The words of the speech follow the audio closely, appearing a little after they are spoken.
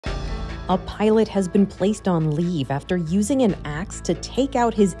A pilot has been placed on leave after using an axe to take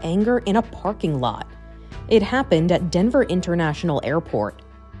out his anger in a parking lot. It happened at Denver International Airport.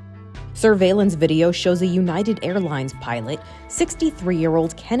 Surveillance video shows a United Airlines pilot,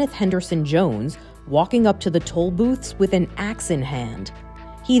 63-year-old Kenneth Henderson Jones, walking up to the toll booths with an axe in hand.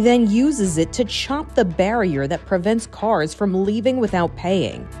 He then uses it to chop the barrier that prevents cars from leaving without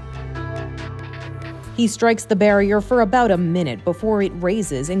paying. He strikes the barrier for about a minute before it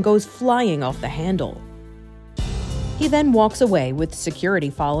raises and goes flying off the handle. He then walks away with security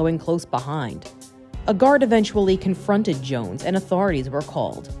following close behind. A guard eventually confronted Jones and authorities were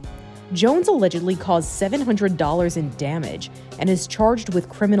called. Jones allegedly caused $700 in damage and is charged with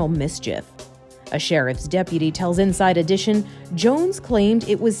criminal mischief. A sheriff's deputy tells Inside Edition Jones claimed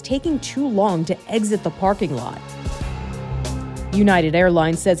it was taking too long to exit the parking lot. United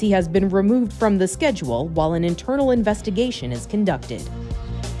Airlines says he has been removed from the schedule while an internal investigation is conducted.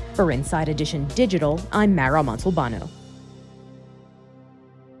 For Inside Edition Digital, I'm Mara Montalbano.